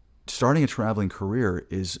starting a traveling career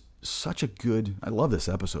is such a good, I love this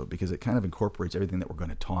episode because it kind of incorporates everything that we're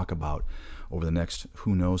going to talk about over the next,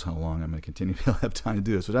 who knows how long I'm going to continue to have time to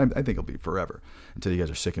do this, but I think it'll be forever until you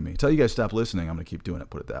guys are sick of me. Until you guys stop listening, I'm going to keep doing it,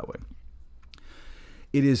 put it that way.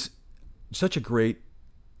 It is such a great,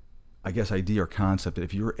 I guess, idea or concept that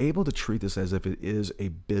if you're able to treat this as if it is a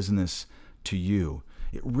business to you,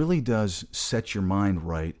 it really does set your mind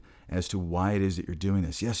right as to why it is that you're doing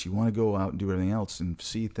this. Yes, you want to go out and do everything else and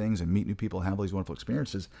see things and meet new people, have all these wonderful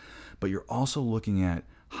experiences, but you're also looking at,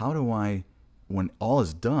 how do I, when all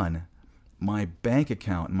is done, my bank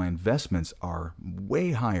account and my investments are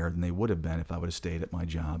way higher than they would have been if I would have stayed at my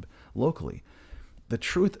job locally. The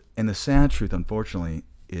truth, and the sad truth, unfortunately,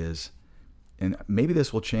 is, and maybe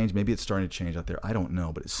this will change, maybe it's starting to change out there, I don't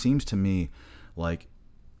know, but it seems to me like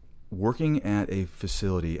working at a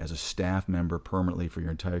facility as a staff member permanently for your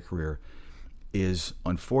entire career is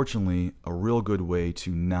unfortunately a real good way to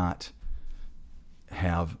not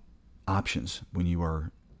have options when you are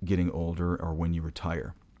getting older or when you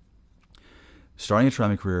retire. Starting a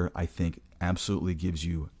traveling career, I think, absolutely gives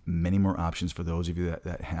you many more options for those of you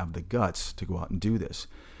that have the guts to go out and do this.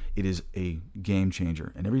 It is a game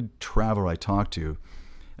changer. And every traveler I talk to,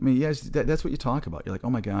 I mean, yes, that's what you talk about. You're like, oh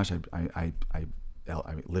my gosh, I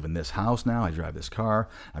live in this house now. I drive this car.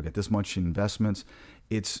 I've got this much in investments.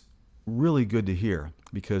 It's really good to hear,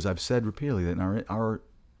 because I've said repeatedly that in our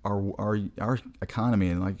economy,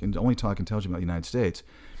 and I can only talk intelligently about the United States,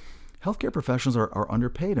 healthcare professionals are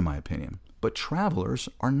underpaid, in my opinion, but travelers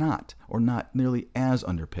are not, or not nearly as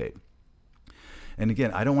underpaid. And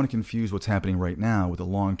again, I don't want to confuse what's happening right now with the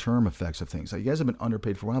long-term effects of things. You guys have been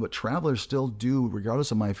underpaid for a while, but travelers still do,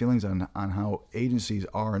 regardless of my feelings on how agencies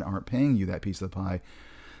are and aren't paying you that piece of the pie,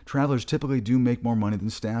 travelers typically do make more money than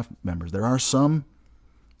staff members. There are some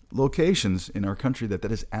locations in our country that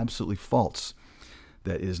is absolutely false.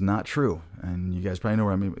 That is not true, and you guys probably know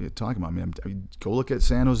what I'm talking about. I mean, go look at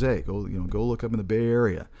San Jose. Go look up in the Bay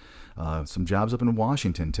Area. Some jobs up in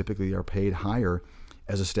Washington typically are paid higher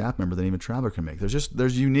as a staff member than even a traveler can make.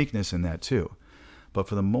 There's uniqueness in that too, but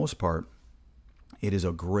for the most part, it is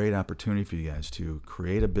a great opportunity for you guys to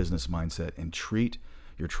create a business mindset and treat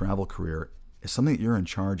your travel career as something that you're in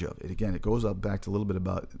charge of. It goes up back to a little bit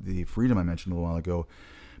about the freedom I mentioned a little while ago,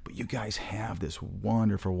 but you guys have this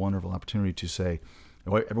wonderful, wonderful opportunity to say,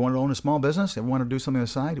 everyone to own a small business? Everyone to do something on the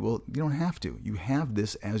side? Well, you don't have to. You have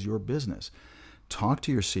this as your business. Talk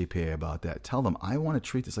to your CPA about that. Tell them, I want to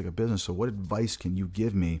treat this like a business, so what advice can you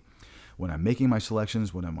give me when I'm making my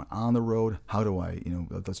selections, when I'm on the road? How do I,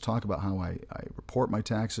 let's talk about how I report my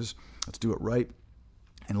taxes. Let's do it right.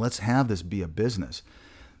 And let's have this be a business.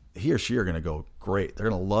 He or she are going to go, great. They're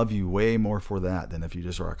going to love you way more for that than if you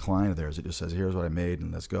just are a client of theirs. It just says, here's what I made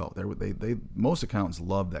and let's go. Most accountants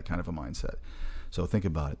love that kind of a mindset. So think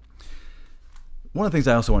about it. One of the things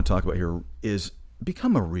I also want to talk about here is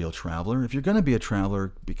become a real traveler. If you're going to be a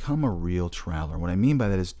traveler, become a real traveler. What I mean by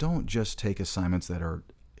that is don't just take assignments that are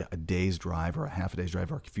a day's drive or a half a day's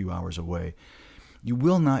drive or a few hours away. You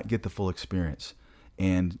will not get the full experience.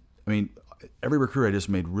 And I mean, every recruiter I just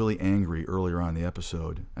made really angry earlier on in the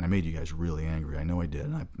episode, and I made you guys really angry. I know I did,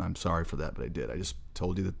 and I'm sorry for that, but I did. I just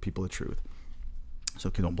told you the people the truth. So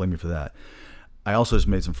don't blame me for that. I also just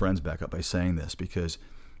made some friends back up by saying this, because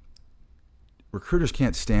recruiters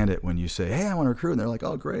can't stand it when you say, hey, I want to recruit, and they're like,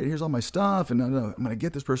 oh, great, here's all my stuff, and I'm going to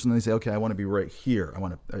get this person, and they say, okay, I want to be right here.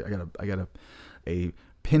 I got a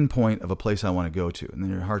pinpoint of a place I want to go to, and then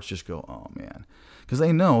your hearts just go, oh man, because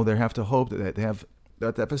they know they have to hope that they have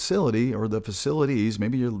that facility or the facilities.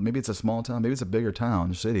 Maybe it's a small town, maybe it's a bigger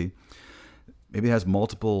town, city. Maybe it has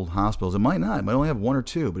multiple hospitals. It might not. It might only have one or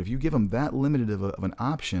two. But if you give them that limited of an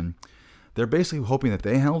option, they're basically hoping that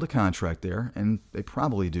they held a contract there, and they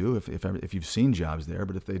probably do if you've seen jobs there.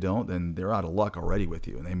 But if they don't, then they're out of luck already with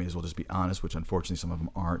you, and they may as well just be honest, which unfortunately some of them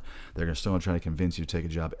aren't. They're going to still try to convince you to take a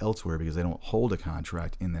job elsewhere because they don't hold a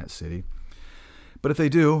contract in that city. But if they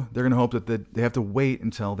do, they're going to hope that they have to wait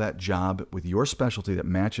until that job with your specialty that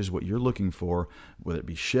matches what you're looking for, whether it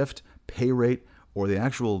be shift, pay rate, or the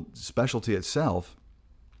actual specialty itself,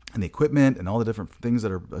 and the equipment and all the different things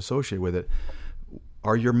that are associated with it,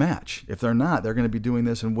 are your match. If they're not, they're going to be doing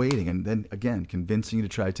this and waiting, and then again convincing you to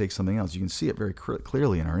try to take something else. You can see it very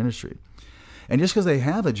clearly in our industry. And just because they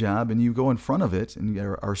have a job and you go in front of it and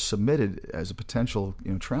you are submitted as a potential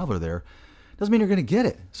traveler there, doesn't mean you're going to get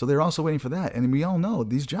it. So they're also waiting for that. And we all know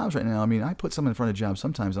these jobs right now. I mean, I put someone in front of jobs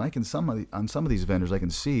sometimes, and I can on some of these vendors I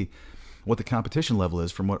can see what the competition level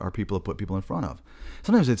is from what our people have put people in front of.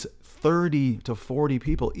 Sometimes it's 30 to 40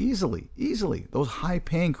 people easily. Those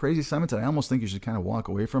high-paying, crazy assignments that I almost think you should kind of walk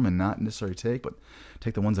away from and not necessarily take, but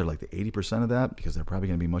take the ones that are like the 80% of that because they're probably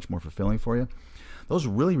going to be much more fulfilling for you. Those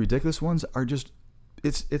really ridiculous ones are just,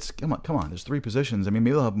 it's come on. There's 3 positions. I mean,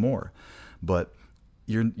 maybe they'll have more, but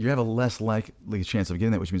you have a less likely chance of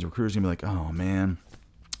getting that, which means recruiters are going to be like, oh man.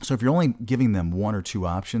 So if you're only giving them 1 or 2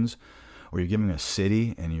 options, or you're giving a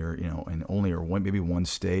city and you're, and only or maybe one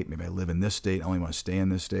state, maybe I live in this state, I only want to stay in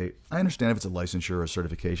this state. I understand if it's a licensure or a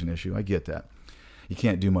certification issue. I get that. You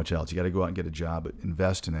can't do much else. You got to go out and get a job,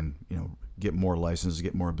 invest, and then, get more licenses,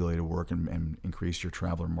 get more ability to work and increase your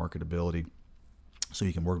traveler marketability so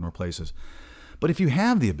you can work more places. But if you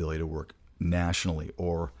have the ability to work nationally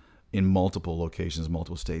or in multiple locations,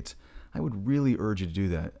 multiple states, I would really urge you to do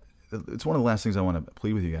that. It's one of the last things I want to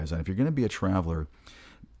plead with you guys on. If you're going to be a traveler,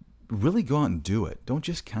 really go out and do it. Don't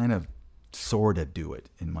just kind of sort of do it,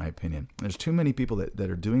 in my opinion. There's too many people that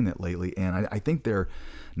are doing that lately, and I think they're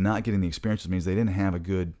not getting the experience. It means they didn't have a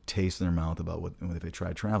good taste in their mouth about what if they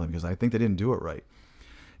tried traveling, because I think they didn't do it right.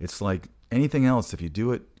 It's like anything else. If you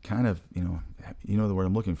do it kind of, the word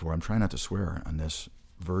I'm looking for. I'm trying not to swear on this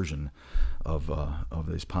version of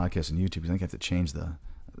this podcast and YouTube, because I think I have to change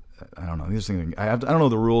I don't know. I don't know what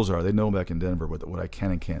the rules are. They know back in Denver what I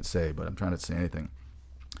can and can't say, but I'm trying not to say anything.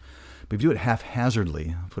 But if you do it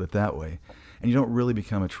haphazardly, I'll put it that way, and you don't really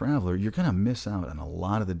become a traveler, you're going to miss out on a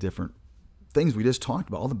lot of the different things we just talked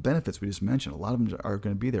about, all the benefits we just mentioned. A lot of them are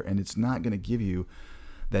going to be there, and it's not going to give you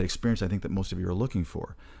that experience I think that most of you are looking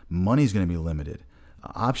for. Money's going to be limited.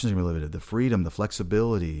 Options are going to be limited. The freedom, the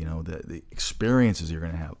flexibility, the experiences you're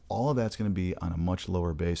going to have, all of that's going to be on a much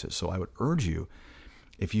lower basis. So I would urge you,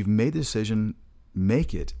 if you've made the decision,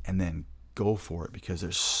 make it and then go for it, because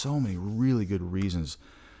there's so many really good reasons,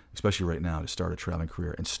 especially right now, to start a traveling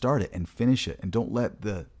career, and start it and finish it, and don't let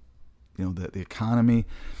the economy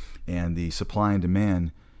and the supply and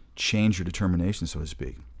demand change your determination, so to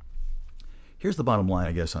speak. Here's the bottom line,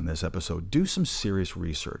 I guess, on this episode. Do some serious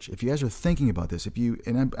research. If you guys are thinking about this,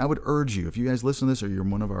 I would urge you, if you guys listen to this or you're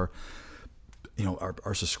one of our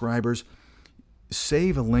subscribers,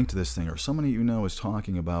 save a link to this thing, or somebody you know is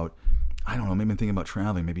talking about, I don't know, maybe thinking about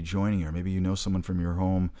traveling, maybe joining, or maybe you know someone from your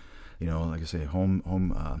home, like I say,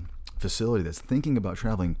 home facility that's thinking about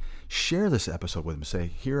traveling. Share this episode with them. Say,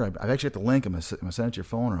 here, I've actually got the link. I'm going to send it to your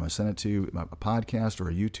phone, or I'm going to send it to a podcast or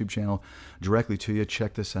a YouTube channel directly to you.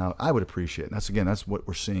 Check this out. I would appreciate it. That's what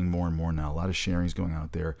we're seeing more and more now. A lot of sharings going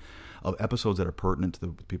out there of episodes that are pertinent to the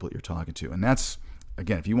people that you're talking to. And that's,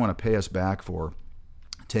 again, if you want to pay us back for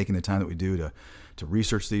taking the time that we do to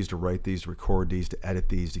research these, to write these, to record these, to edit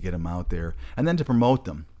these, to get them out there, and then to promote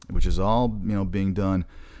them, which is all being done.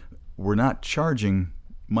 We're not charging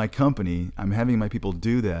my company. I'm having my people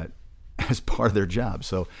do that as part of their job.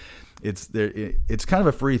 So it's kind of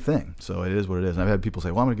a free thing. So it is what it is. And I've had people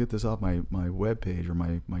say, well, I'm going to get this off my web page or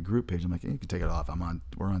my group page. I'm like, you can take it off.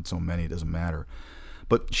 We're on so many, it doesn't matter.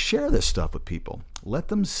 But share this stuff with people. Let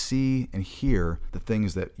them see and hear the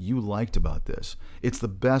things that you liked about this. It's the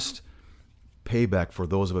best payback for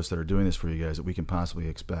those of us that are doing this for you guys that we can possibly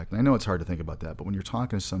expect. And I know it's hard to think about that, but when you're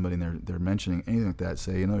talking to somebody and they're mentioning anything like that,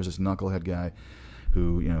 say, there's this knucklehead guy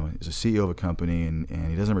who, is a CEO of a company and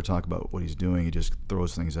he doesn't ever talk about what he's doing. He just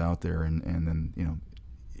throws things out there and then,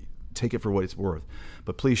 take it for what it's worth.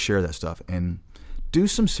 But please share that stuff and do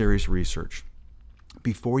some serious research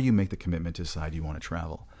before you make the commitment to decide you want to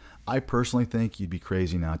travel. I personally think you'd be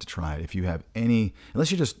crazy not to try it. If you have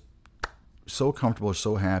unless you're just so comfortable or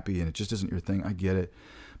so happy and it just isn't your thing, I get it.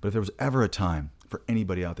 But if there was ever a time for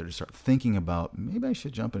anybody out there to start thinking about, maybe I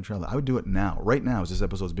should jump and travel, I would do it now, right now as this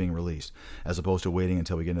episode is being released, as opposed to waiting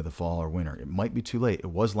until we get into the fall or winter. It might be too late. It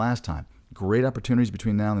was last time. Great opportunities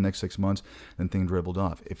between now and the next 6 months, then things dribbled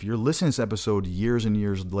off. If you're listening to this episode years and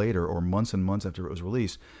years later or months and months after it was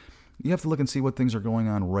released, you have to look and see what things are going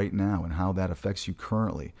on right now and how that affects you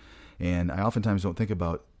currently. And I oftentimes don't think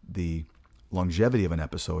about the longevity of an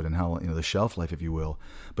episode and how, the shelf life, if you will.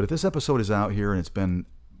 But if this episode is out here and it's been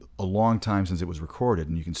a long time since it was recorded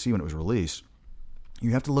and you can see when it was released,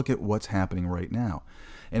 you have to look at what's happening right now.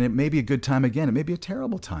 And it may be a good time again. It may be a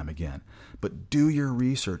terrible time again. But do your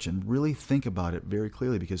research and really think about it very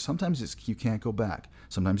clearly, because sometimes you can't go back.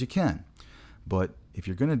 Sometimes you can. But if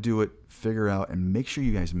you're going to do it, figure out and make sure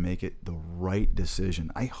you guys make it the right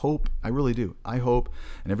decision. I really do. I hope,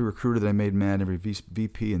 and every recruiter that I made mad, every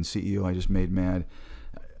VP and CEO I just made mad,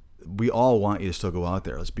 we all want you to still go out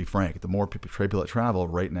there. Let's be frank. The more people that travel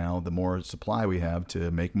right now, the more supply we have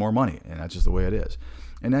to make more money. And that's just the way it is.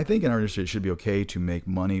 And I think in our industry, it should be okay to make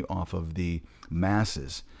money off of the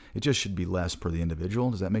masses. It just should be less per the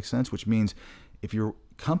individual. Does that make sense? Which means if your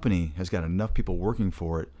company has got enough people working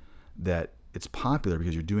for it that it's popular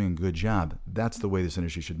because you're doing a good job, that's the way this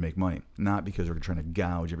industry should make money, not because we're trying to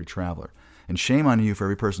gouge every traveler. And shame on you for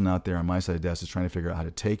every person out there on my side of the desk is trying to figure out how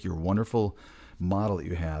to take your wonderful model that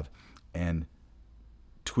you have and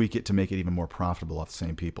tweak it to make it even more profitable off the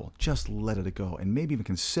same people. Just let it go, and maybe even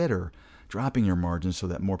consider dropping your margins so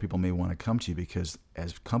that more people may want to come to you, because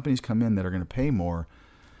as companies come in that are going to pay more,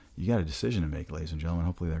 you got a decision to make, ladies and gentlemen.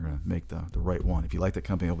 Hopefully they're going to make the right one. If you like that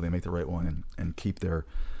company, hopefully they make the right one and keep the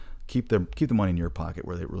money in your pocket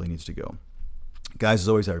where it really needs to go. Guys, as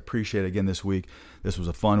always, I appreciate it again this week. This was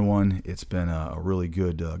a fun one. It's been a really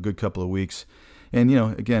good couple of weeks. And,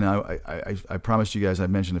 again, I promised you guys, I've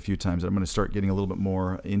mentioned a few times that I'm going to start getting a little bit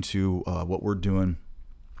more into what we're doing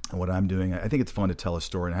and what I'm doing. I think it's fun to tell a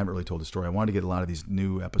story, and I haven't really told a story. I wanted to get a lot of these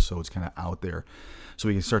new episodes kind of out there so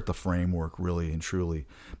we can start the framework really and truly.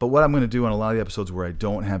 But what I'm going to do on a lot of the episodes where I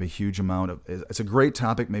don't have a huge amount of, it's a great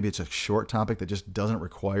topic, maybe it's a short topic that just doesn't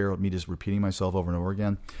require me just repeating myself over and over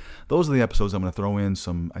again. Those are the episodes I'm going to throw in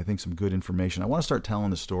some good information. I want to start telling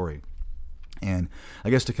the story. And I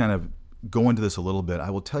guess to kind of go into this a little bit, I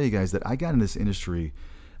will tell you guys that I got in this industry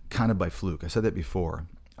kind of by fluke. I said that before.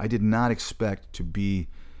 I did not expect to be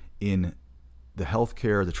in the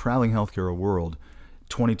traveling healthcare world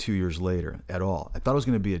 22 years later at all. I thought it was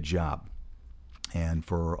going to be a job. And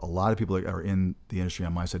for a lot of people that are in the industry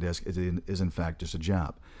on my side desk, it is in fact just a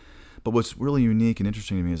job. But what's really unique and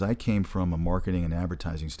interesting to me is I came from a marketing and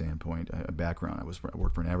advertising standpoint, a background. I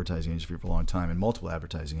worked for an advertising agency for a long time and multiple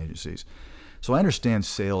advertising agencies. So I understand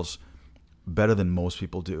sales better than most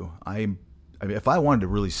people do. I mean, if I wanted to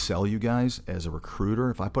really sell you guys as a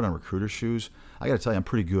recruiter, if I put on recruiter shoes, I got to tell you, I'm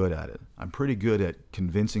pretty good at it. I'm pretty good at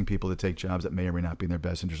convincing people to take jobs that may or may not be in their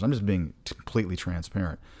best interest. I'm just being completely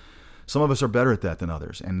transparent. Some of us are better at that than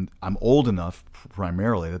others, and I'm old enough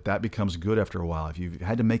primarily that becomes good after a while. If you've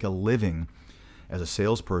had to make a living as a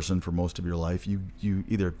salesperson for most of your life, you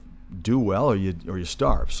either do well or you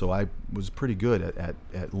starve. So I was pretty good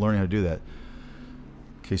at learning how to do that.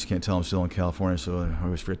 In case you can't tell, I'm still in California, so I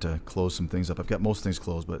always forget to close some things up. I've got most things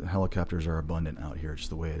closed, but helicopters are abundant out here, just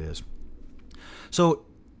the way it is. So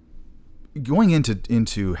going into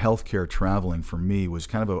healthcare traveling for me was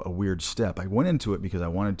kind of a weird step. I went into it because I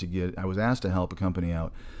was asked to help a company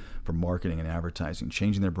out for marketing and advertising,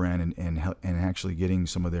 changing their brand and actually getting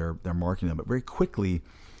some of their marketing done. But very quickly,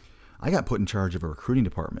 I got put in charge of a recruiting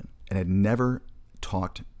department and had never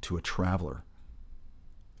talked to a traveler.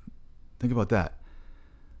 Think about that.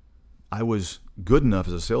 I was good enough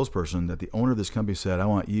as a salesperson that the owner of this company said, I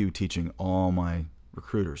want you teaching all my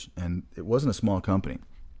recruiters. And it wasn't a small company.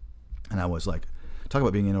 And I was like, talk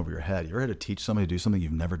about being in over your head. You ever had to teach somebody to do something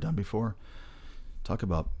you've never done before? Talk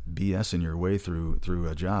about BSing your way through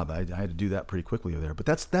a job. I had to do that pretty quickly there. But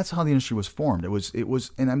that's how the industry was formed. It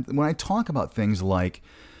was, and when I talk about things like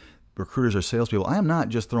recruiters or salespeople, I am not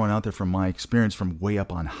just throwing out there from my experience from way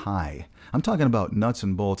up on high. I'm talking about nuts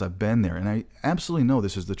and bolts. I've been there, and I absolutely know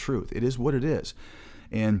this is the truth. It is what it is.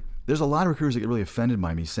 And there's a lot of recruiters that get really offended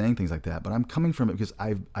by me saying things like that, but I'm coming from it because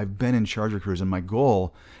I've been in charge of recruiters, and my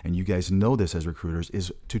goal, and you guys know this as recruiters,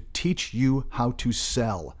 is to teach you how to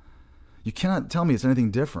sell. You cannot tell me it's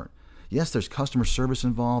anything different. Yes, there's customer service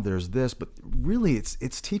involved, there's this, but really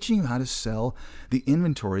it's teaching you how to sell the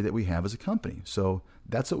inventory that we have as a company. So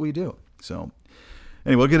that's what we do. So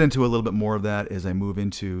anyway, we'll get into a little bit more of that as I move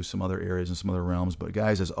into some other areas and some other realms. But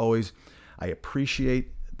guys, as always, I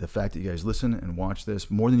appreciate the fact that you guys listen and watch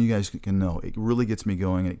this more than you guys can know. It really gets me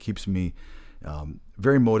going, and it keeps me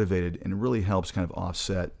very motivated, and it really helps kind of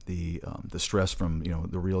offset the stress from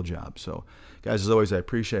the real job. So guys, as always, I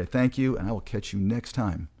appreciate it. Thank you, and I will catch you next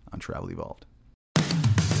time on Travel Evolved.